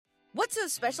What's so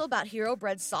special about Hero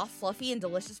Bread's soft, fluffy, and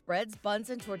delicious breads, buns,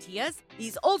 and tortillas?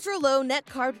 These ultra-low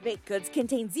net-carb baked goods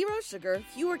contain zero sugar,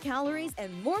 fewer calories,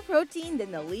 and more protein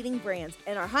than the leading brands,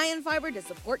 and are high in fiber to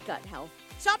support gut health.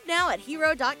 Shop now at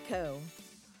hero.co.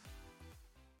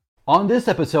 On this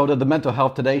episode of the Mental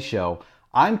Health Today show,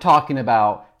 I'm talking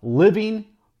about living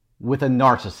with a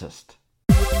narcissist.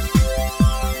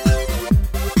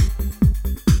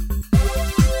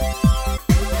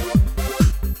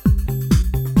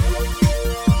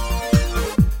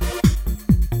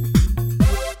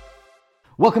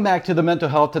 Welcome back to the Mental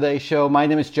Health Today show. My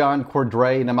name is John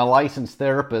Cordray and I'm a licensed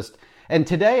therapist. And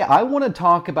today I want to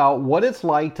talk about what it's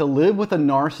like to live with a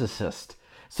narcissist,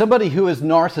 somebody who is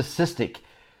narcissistic.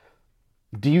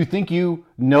 Do you think you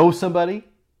know somebody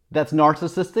that's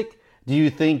narcissistic? Do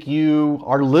you think you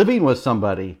are living with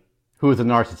somebody who is a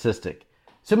narcissistic?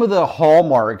 Some of the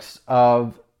hallmarks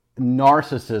of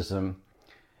narcissism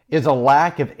is a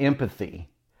lack of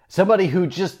empathy. Somebody who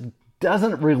just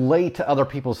doesn't relate to other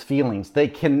people's feelings. They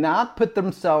cannot put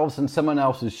themselves in someone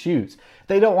else's shoes.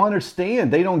 They don't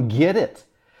understand. They don't get it.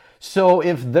 So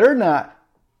if they're not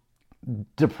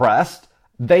depressed,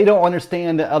 they don't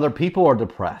understand that other people are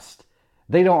depressed.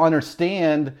 They don't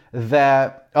understand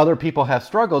that other people have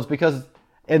struggles because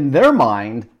in their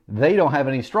mind, they don't have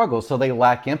any struggles, so they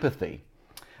lack empathy.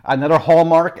 Another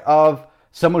hallmark of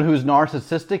someone who's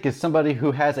narcissistic is somebody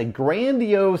who has a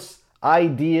grandiose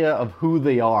idea of who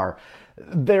they are.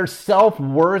 Their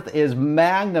self-worth is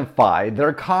magnified.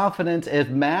 Their confidence is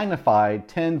magnified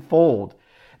tenfold.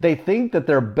 They think that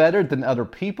they're better than other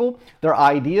people. Their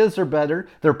ideas are better.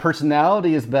 Their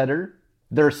personality is better.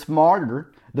 They're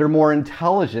smarter. They're more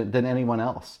intelligent than anyone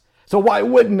else. So why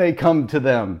wouldn't they come to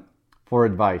them for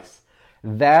advice?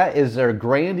 That is their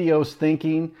grandiose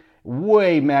thinking,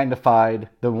 way magnified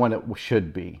than what it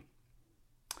should be.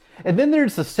 And then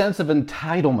there's the sense of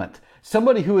entitlement.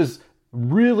 Somebody who is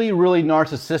really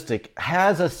narcissistic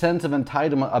has a sense of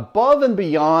entitlement above and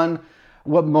beyond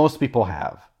what most people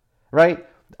have, right?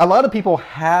 A lot of people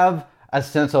have a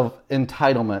sense of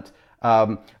entitlement.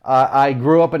 I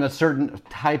grew up in a certain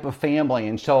type of family,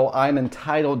 and so I'm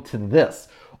entitled to this.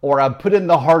 Or I put in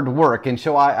the hard work, and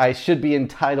so I should be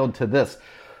entitled to this.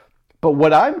 But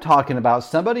what I'm talking about,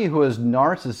 somebody who is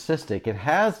narcissistic and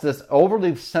has this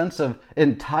overly sense of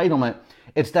entitlement,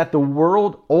 it's that the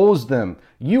world owes them.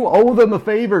 You owe them a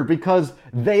favor because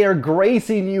they are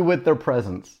gracing you with their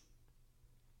presence.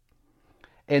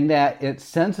 And that its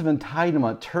sense of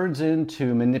entitlement turns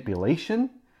into manipulation.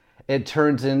 It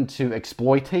turns into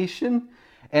exploitation.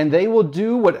 And they will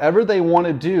do whatever they want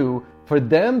to do for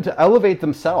them to elevate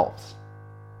themselves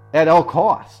at all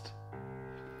cost.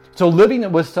 So living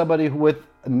with somebody with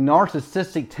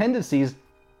narcissistic tendencies,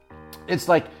 it's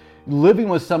like living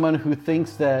with someone who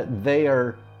thinks that they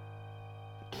are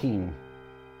king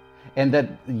and that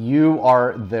you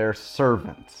are their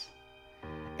servants.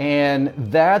 And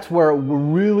that's where it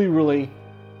really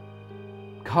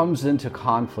comes into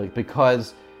conflict,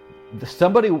 because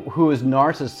somebody who is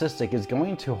narcissistic is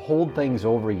going to hold things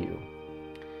over you.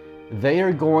 They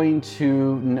are going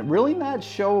to really not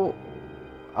show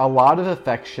a lot of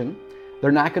affection.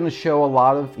 They're not going to show a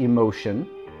lot of emotion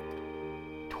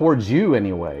towards you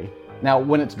anyway. Now,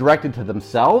 when it's directed to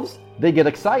themselves, they get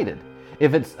excited.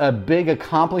 If it's a big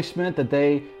accomplishment that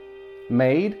they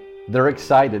made, they're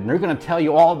excited. And they're going to tell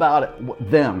you all about it,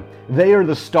 them. They are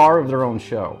the star of their own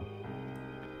show.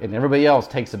 And everybody else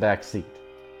takes a back seat.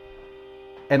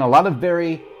 And a lot of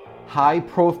very high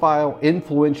profile,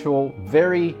 influential,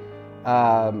 very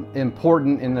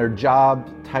important in their job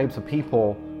types of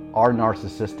people are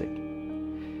narcissistic.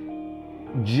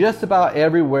 Just about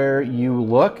everywhere you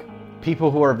look, people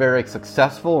who are very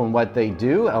successful in what they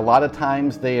do, a lot of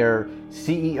times they are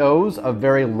CEOs of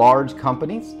very large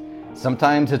companies.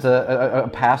 Sometimes it's a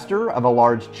pastor of a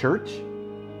large church.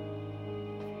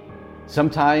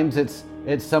 Sometimes it's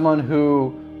someone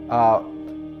who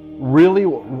really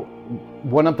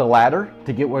went up the ladder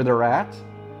to get where they're at.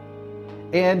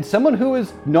 And someone who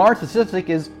is narcissistic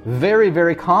is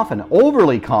very confident,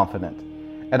 overly confident.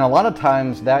 And a lot of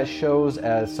times that shows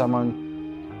as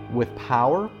someone with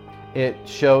power. It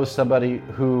shows somebody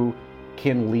who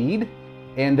can lead,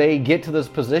 and they get to this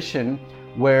position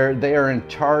where they are in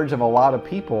charge of a lot of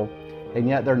people, and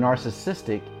yet they're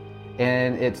narcissistic,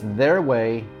 and it's their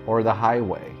way or the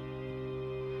highway.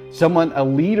 A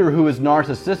leader who is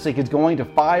narcissistic is going to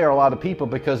fire a lot of people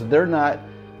because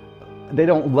they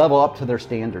don't level up to their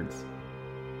standards.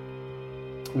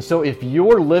 And so if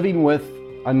you're living with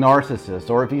a narcissist,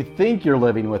 or if you think you're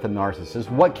living with a narcissist,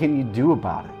 what can you do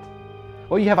about it?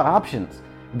 Well, you have options.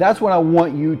 That's what I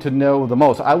want you to know the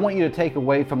most. I want you to take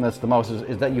away from this the most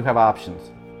is that you have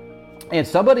options. And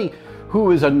somebody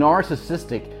who is a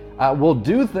narcissistic will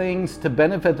do things to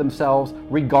benefit themselves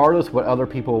regardless what other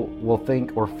people will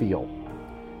think or feel.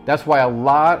 That's why a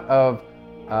lot of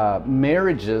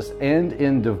marriages end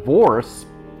in divorce,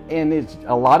 and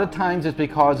a lot of times it's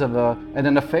because of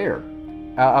an affair,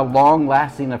 a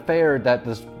long-lasting affair that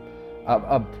this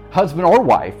a husband or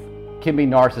wife can be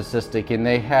narcissistic, and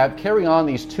they carry on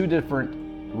these two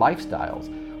different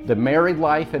lifestyles, the married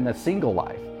life and the single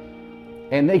life.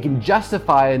 And they can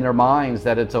justify in their minds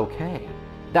that it's okay.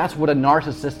 That's what a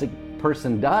narcissistic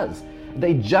person does.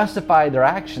 They justify their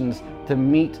actions to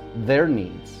meet their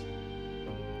needs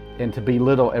and to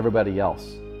belittle everybody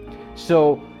else.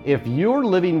 So if you're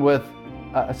living with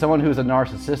someone who's a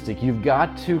narcissistic, you've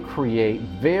got to create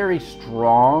very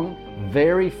strong,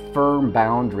 very firm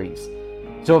boundaries.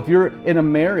 So if you're in a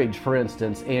marriage, for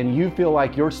instance, and you feel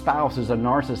like your spouse is a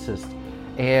narcissist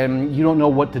and you don't know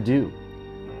what to do,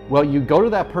 well, you go to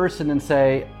that person and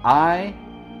say, I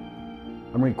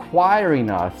am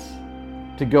requiring us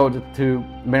to go to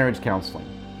marriage counseling.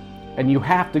 And you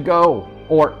have to go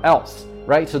or else,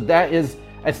 right? So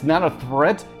it's not a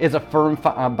threat, it's a firm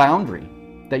boundary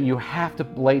that you have to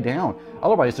lay down.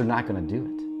 Otherwise, they're not going to do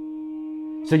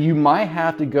it. So you might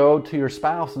have to go to your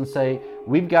spouse and say,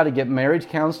 we've got to get marriage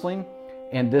counseling,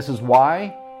 and this is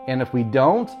why. And if we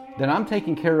don't, then I'm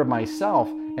taking care of myself,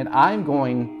 and I'm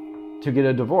going to get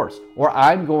a divorce, or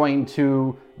I'm going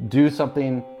to do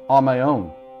something on my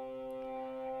own.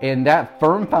 And that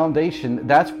firm foundation,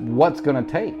 that's what's going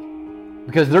to take.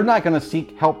 Because they're not going to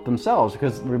seek help themselves.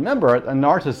 Because remember, a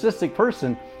narcissistic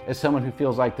person is someone who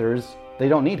feels like they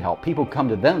don't need help. People come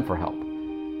to them for help.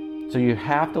 So you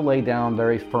have to lay down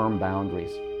very firm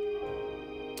boundaries.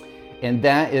 And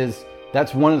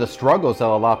that's one of the struggles that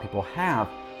a lot of people have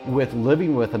with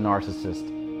living with a narcissist.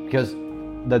 Because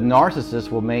the narcissist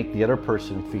will make the other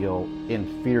person feel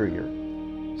inferior.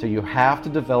 So you have to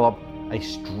develop a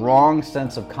strong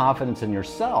sense of confidence in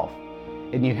yourself.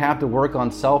 And you have to work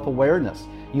on self-awareness.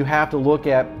 You have to look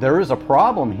at, there is a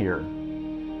problem here.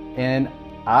 And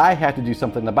I have to do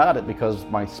something about it because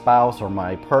my spouse or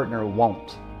my partner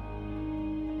won't.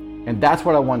 And that's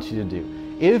what I want you to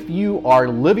do. If you are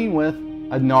living with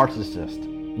a narcissist,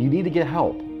 you need to get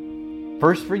help.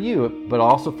 First for you, but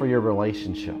also for your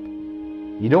relationship.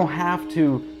 You don't have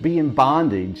to be in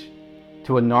bondage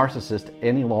to a narcissist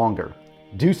any longer.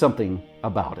 Do something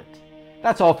about it.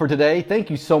 That's all for today.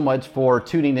 Thank you so much for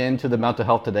tuning in to the Mental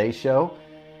Health Today show.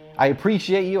 I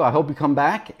appreciate you. I hope you come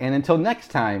back. And until next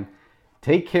time,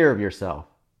 take care of yourself.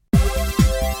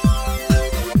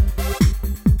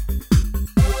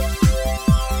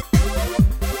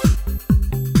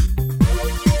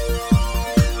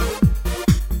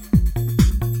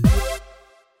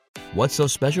 What's so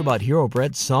special about Hero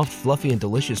Bread's soft, fluffy, and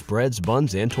delicious breads,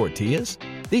 buns, and tortillas?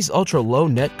 These ultra-low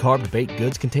net-carb baked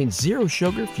goods contain zero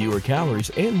sugar, fewer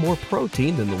calories, and more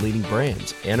protein than the leading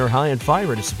brands, and are high in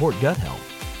fiber to support gut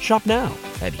health. Shop now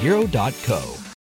at Hero.co.